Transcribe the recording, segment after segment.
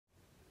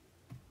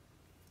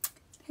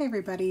Hey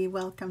everybody,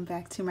 welcome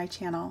back to my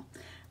channel.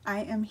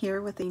 I am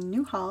here with a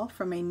new haul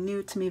from a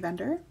new to me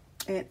vendor.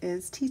 It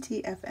is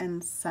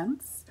TTFN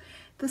scents.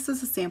 This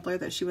is a sampler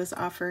that she was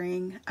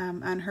offering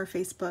on her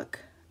Facebook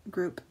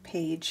group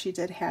page. She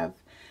did have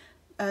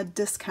a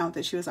discount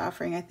that she was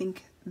offering. I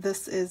think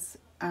this is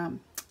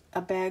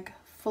a bag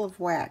full of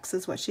wax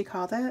is what she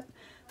called it,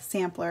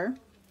 sampler.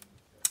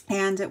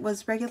 And it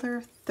was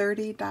regular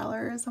 $30,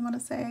 I want to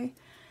say,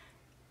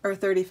 or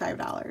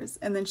 $35,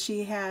 and then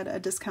she had a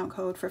discount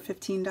code for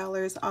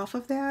 $15 off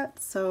of that,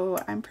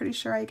 so I'm pretty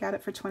sure I got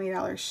it for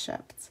 $20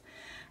 shipped.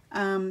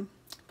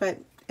 But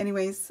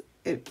anyways,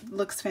 it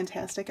looks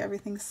fantastic.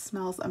 Everything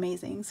smells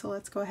amazing, so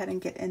let's go ahead and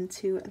get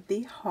into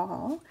the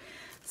haul.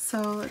 So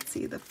let's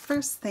see, the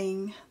first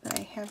thing that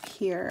I have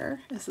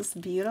here is this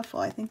beautiful,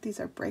 I think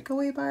these are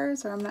breakaway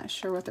bars, or I'm not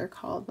sure what they're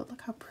called, but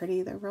look how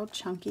pretty. They're real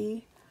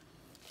chunky,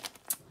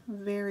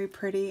 very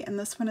pretty. And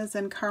this one is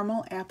in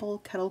caramel apple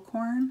kettle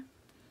corn.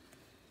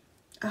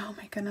 Oh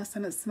my goodness,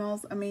 and it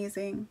smells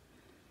amazing.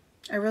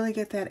 I really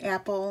get that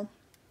apple.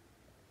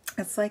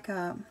 It's like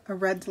a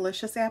red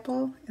delicious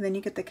apple, and then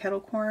you get the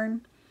kettle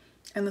corn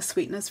and the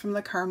sweetness from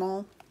the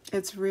caramel.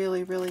 It's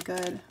really, really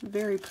good.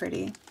 Very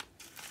pretty.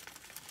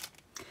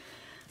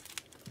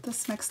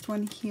 This next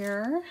one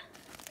here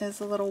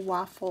is a little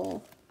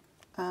waffle,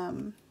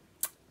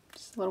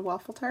 just a little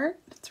waffle tart.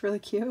 It's really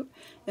cute,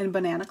 in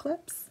banana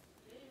clips.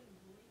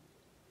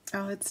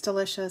 Oh, it's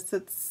delicious.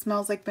 It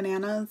smells like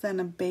bananas and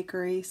a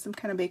bakery, some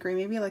kind of bakery,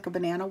 maybe like a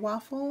banana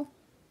waffle.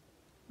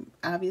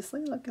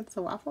 Obviously, look, it's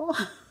a waffle.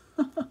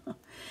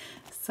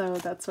 So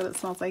that's what it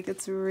smells like.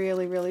 It's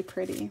really, really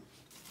pretty.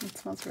 It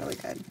smells really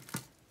good.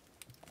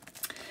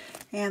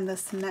 And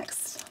this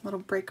next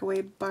little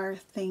breakaway bar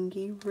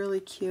thingy,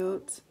 really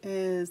cute,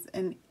 is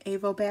an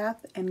Avo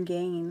Bath and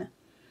Gain.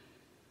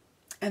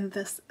 And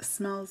this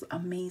smells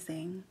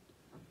amazing.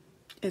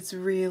 It's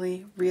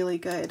really, really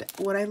good.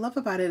 What I love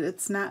about it,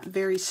 it's not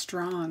very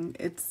strong.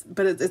 It's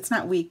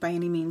not weak by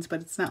any means,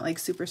 but it's not like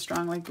super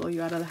strong, like blow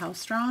you out of the house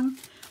strong.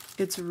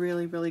 It's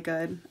really, really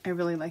good. I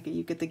really like it.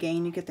 You get the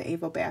Gain, you get the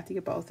Avo Bath, you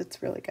get both.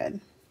 It's really good.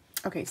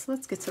 Okay, so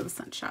let's get to the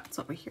scent shots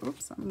over here.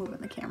 Whoops, I'm moving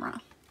the camera.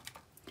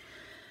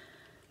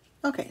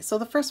 Okay, so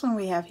the first one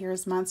we have here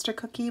is Monster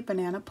Cookie,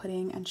 Banana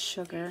Pudding, and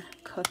Sugar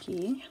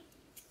Cookie.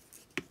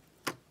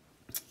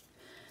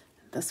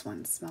 This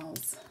one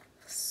smells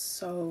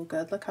so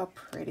good. Look how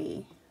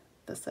pretty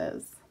this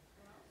is.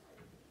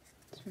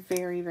 It's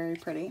very, very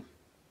pretty.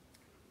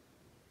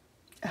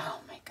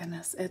 Oh my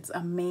goodness, it's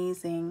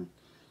amazing.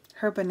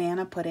 Her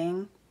banana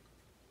pudding,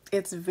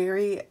 it's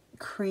very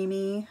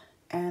creamy,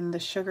 and the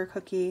sugar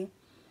cookie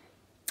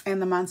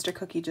and the monster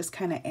cookie just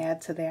kind of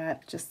add to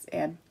that, just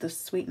add the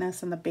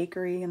sweetness and the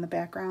bakery in the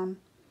background.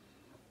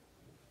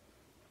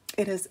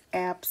 It is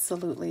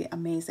absolutely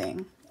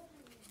amazing.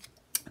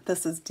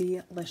 This is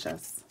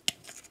delicious.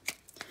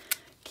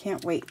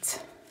 Can't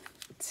wait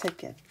to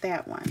get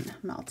that one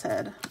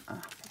melted.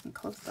 Oh, if I can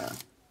close the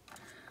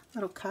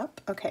little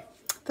cup. Okay,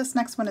 this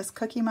next one is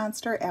Cookie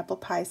Monster Apple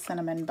Pie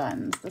Cinnamon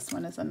Buns. This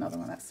one is another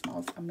one that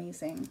smells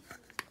amazing.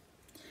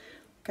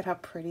 Look at how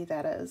pretty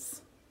that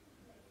is.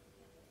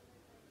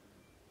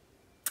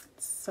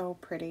 It's so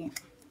pretty.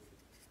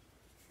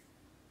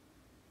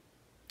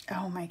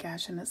 Oh my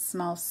gosh, and it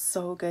smells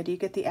so good. You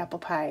get the apple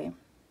pie.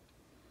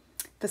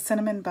 The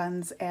cinnamon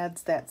buns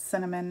adds that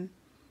cinnamon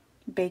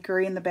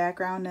bakery in the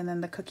background, and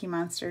then the Cookie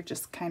Monster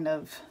just kind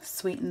of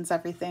sweetens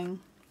everything.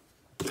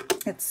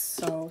 It's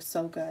so,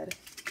 so good.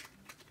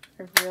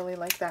 I really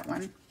like that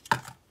one.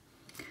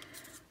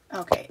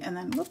 Okay, and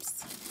then,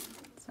 whoops,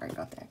 sorry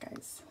about that,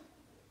 guys.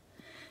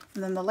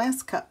 And then the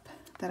last cup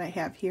that I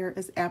have here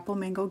is Apple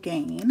Mango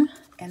Gain,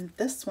 and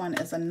this one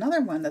is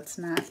another one that's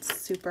not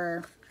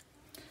super,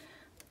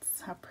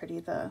 that's how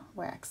pretty the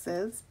wax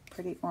is,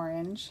 pretty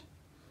orange.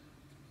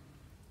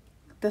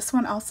 This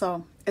one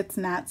also, it's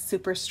not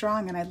super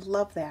strong, and I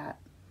love that.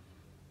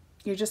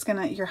 You're just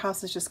gonna, your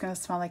house is just gonna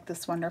smell like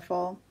this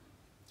wonderful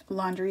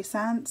laundry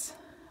scent,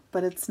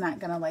 but it's not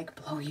gonna like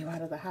blow you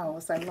out of the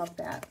house. I love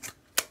that.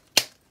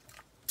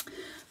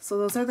 So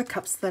those are the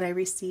cups that I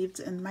received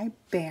in my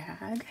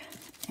bag.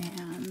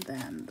 And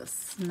then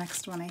this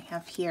next one I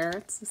have here,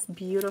 it's this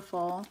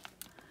beautiful,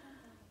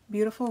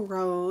 beautiful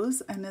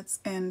rose, and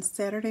it's in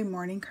Saturday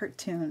Morning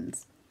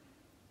Cartoons.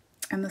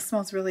 And this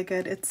smells really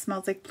good. It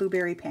smells like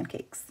blueberry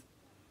pancakes.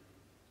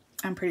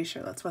 I'm pretty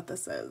sure that's what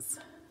this is.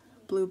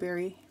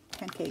 Blueberry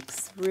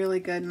pancakes.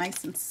 Really good,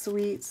 nice and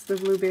sweet. The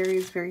blueberry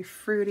is very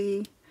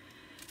fruity.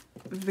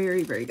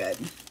 Very, very good.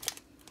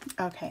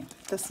 Okay,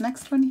 this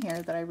next one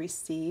here that I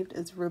received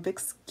is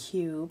Rubik's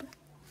Cube.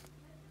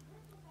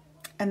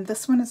 And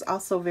this one is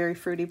also very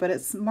fruity, but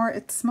it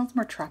smells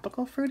more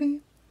tropical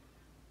fruity.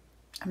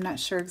 I'm not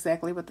sure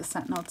exactly what the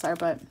scent notes are,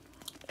 but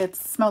it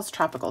smells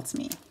tropical to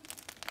me.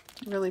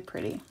 Really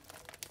pretty.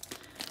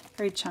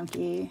 Very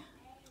chunky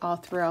all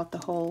throughout the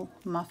whole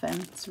muffin.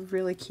 It's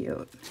really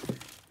cute.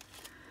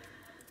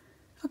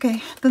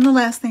 Okay, then the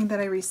last thing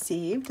that I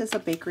received is a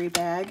bakery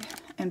bag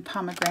in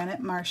pomegranate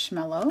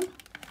marshmallow.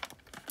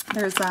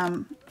 There's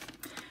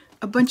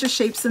a bunch of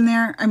shapes in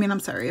there. I mean, I'm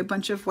sorry, a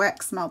bunch of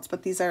wax melts,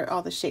 but these are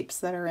all the shapes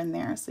that are in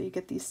there. So you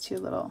get these two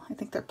little, I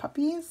think they're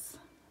puppies.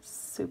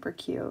 Super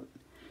cute.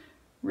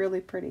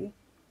 Really pretty.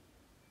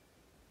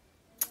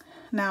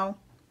 Now,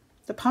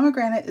 the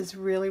pomegranate is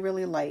really,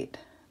 really light.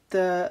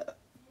 The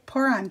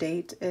pour-on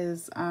date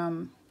is,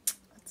 let's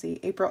see,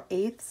 April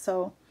 8th,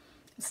 so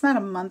it's not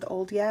a month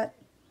old yet.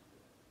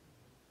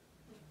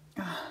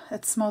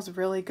 It smells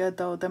really good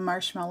though. The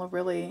marshmallow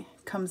really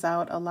comes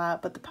out a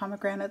lot, but the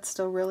pomegranate's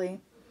still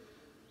really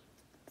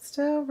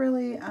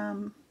a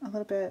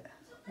little bit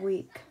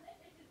weak.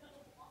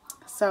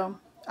 So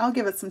I'll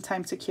give it some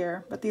time to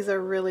cure, but these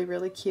are really,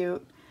 really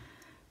cute.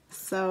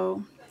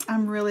 So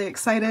I'm really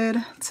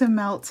excited to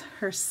melt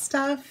her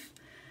stuff.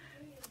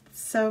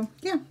 So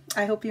yeah,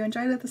 I hope you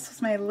enjoyed it. This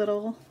was my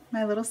little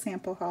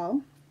sample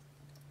haul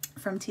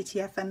from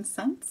TTFN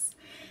Scents.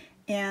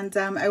 And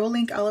I will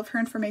link all of her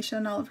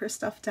information, all of her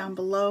stuff down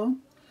below.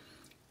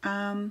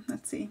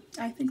 Let's see,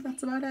 I think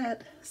that's about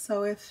it.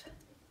 So if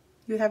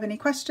you have any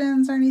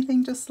questions or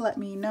anything, just let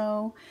me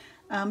know.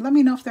 Let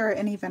me know if there are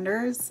any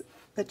vendors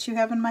that you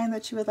have in mind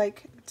that you would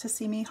like to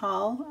see me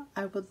haul.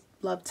 I would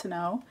love to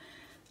know.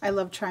 I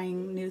love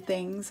trying new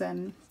things,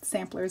 and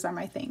samplers are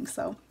my thing,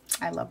 so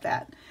I love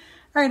that.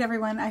 All right,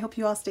 everyone, I hope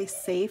you all stay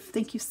safe.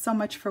 Thank you so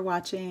much for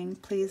watching.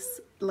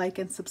 Please like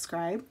and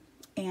subscribe,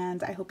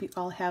 and I hope you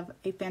all have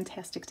a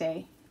fantastic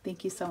day.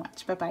 Thank you so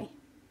much. Bye-bye.